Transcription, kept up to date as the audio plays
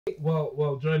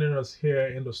Well, joining us here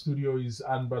in the studio is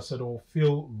Ambassador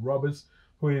Phil Roberts,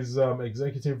 who is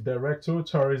Executive Director,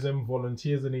 Tourism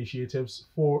Volunteers Initiatives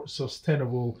for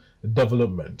Sustainable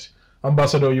Development.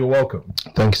 Ambassador, you're welcome.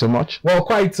 Thank you so much. Well,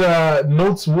 quite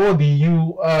noteworthy,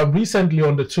 you recently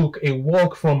undertook a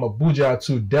walk from Abuja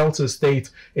to Delta State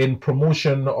in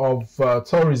promotion of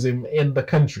tourism in the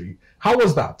country. How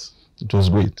was that? It was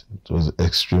great. It was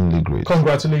extremely great.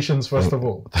 Congratulations, first of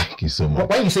all. Thank you so much.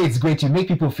 When you say it's great, you make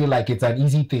people feel like it's an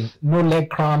easy thing. No leg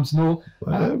cramps, no...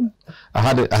 I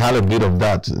had a bit of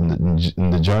that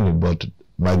in the journey, but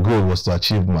my goal was to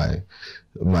achieve the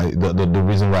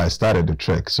reason why I started the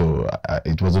trek, so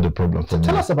it wasn't a problem for me.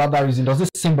 Tell us about that reason. Does this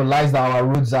symbolize that our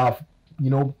roads are,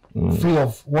 free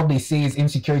of what they say is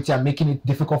insecurity and making it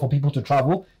difficult for people to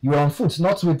travel? You were on foot,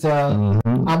 not with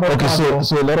Okay,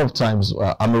 so a lot of times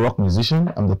I'm a rock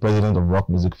musician. I'm the president of Rock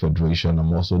Music Federation.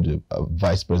 I'm also the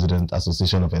vice president,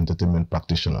 Association of Entertainment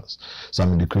Practitioners. So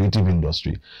I'm in the creative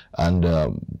industry, and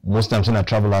most times when I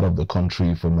travel out of the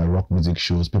country for my rock music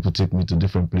shows, people take me to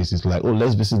different places like, oh,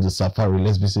 let's visit the safari,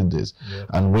 let's visit this. Yeah.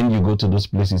 And when you go to those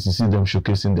places, you see them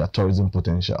showcasing their tourism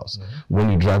potentials.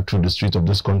 When you drive through the streets of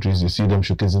those countries, you see them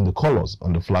showcasing the colors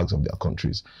on the flags of their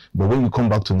countries. But when you come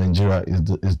back to Nigeria,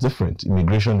 it's different.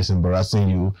 Immigration is embarrassing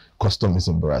you, custom is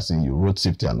embarrassing you, road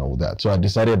safety and all that. So I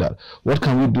decided that what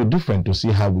can we do different to see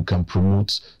how we can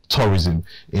promote tourism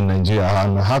in Nigeria,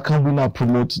 and how can we now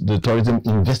promote the tourism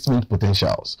investment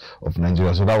potentials of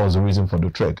Nigeria. So that was the reason for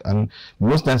the trek. And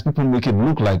most times people make it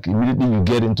look like immediately you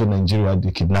get into Nigeria,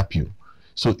 they kidnap you.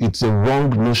 So it's a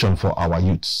wrong notion for our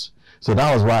youths. So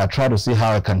that was why I tried to see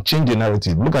how I can change the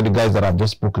narrative. Look at the guys that I've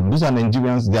just spoken. These are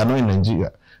Nigerians. They are not in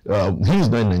Nigeria. He's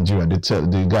not in Nigeria.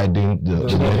 The guy doing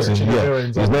the medicine. Yeah,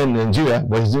 he's not in Nigeria,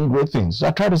 but he's doing great things. So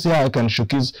I try to see how I can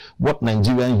showcase what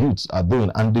Nigerian youths are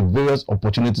doing and the various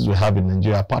opportunities we have in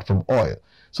Nigeria apart from oil.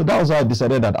 So that was how I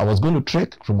decided that I was going to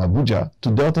trek from Abuja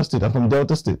to Delta State and from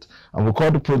Delta State. And we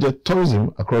called the project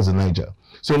Tourism Across the Niger.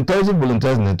 So in Tourism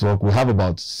Volunteers Network, we have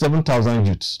about 7,000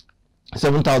 youths.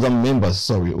 7,000 members,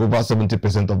 sorry, over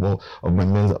 70% of all of my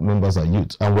members are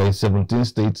youth, and we're in 17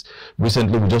 states.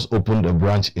 Recently, we just opened a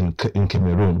branch in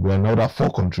Cameroon. We're in another 4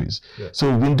 countries. Yeah. So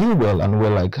we've been doing well, and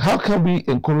we're like, how can we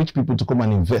encourage people to come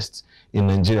and invest in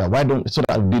Nigeria? So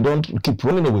that they don't keep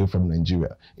running away from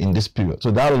Nigeria in this period.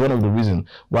 So that was one of the reasons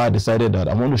why I decided that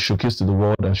I want to showcase to the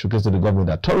world and showcase to the government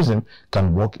that tourism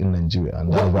can work in Nigeria,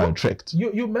 and that's why I trekked.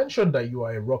 You mentioned that you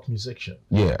are a rock musician.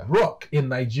 Yeah. Rock in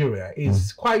Nigeria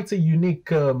is quite a unique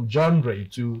genre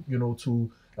to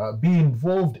be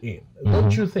involved in.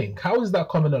 Don't you think? How is that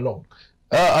coming along?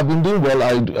 I've been doing well.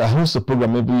 I host a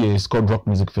program every year. It's called Rock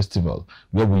Music Festival,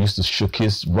 where we used to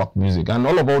showcase rock music, and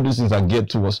all these things are geared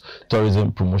towards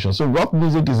tourism promotion. So rock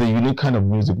music is a unique kind of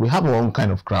music. We have our own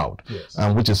kind of crowd, yes,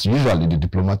 which is usually the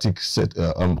diplomatic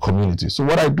community. So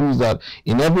what I do is that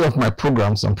in every of my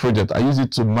programs and projects, I use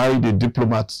it to marry the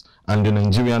diplomats and the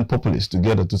Nigerian populace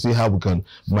together to see how we can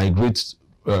migrate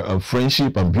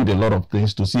friendship and build a lot of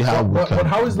things to see how we can. But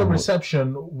how is the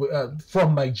reception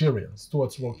from Nigerians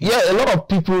towards rock music? Yeah, a lot of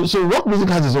people. So rock music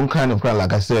has its own kind of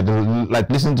like I said,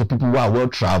 like listening to people who are well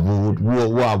traveled,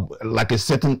 who are like a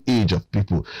certain age of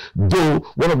people. Though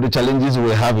one of the challenges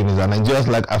we're having is that Nigerians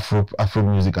like Afro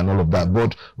music and all of that,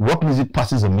 but rock music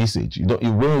passes a message. When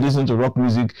you listen to rock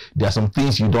music, there are some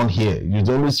things you don't hear.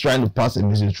 You're always trying to pass a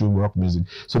message through rock music.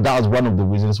 So that was one of the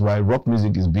reasons why rock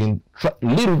music is being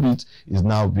little bit is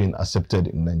now being accepted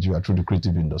in Nigeria through the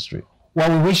creative industry.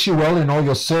 Well, we wish you well in all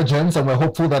your surgeons, and we're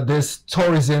hopeful that this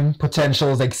tourism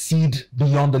potentials exceed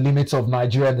beyond the limits of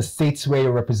Nigeria and the states where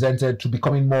you're represented to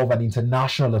becoming more of an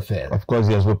international affair. Of course,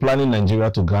 yes. We're planning Nigeria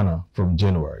to Ghana from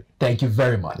January. Thank you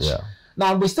very much. Yeah.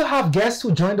 Now, we still have guests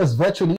who joined us virtually.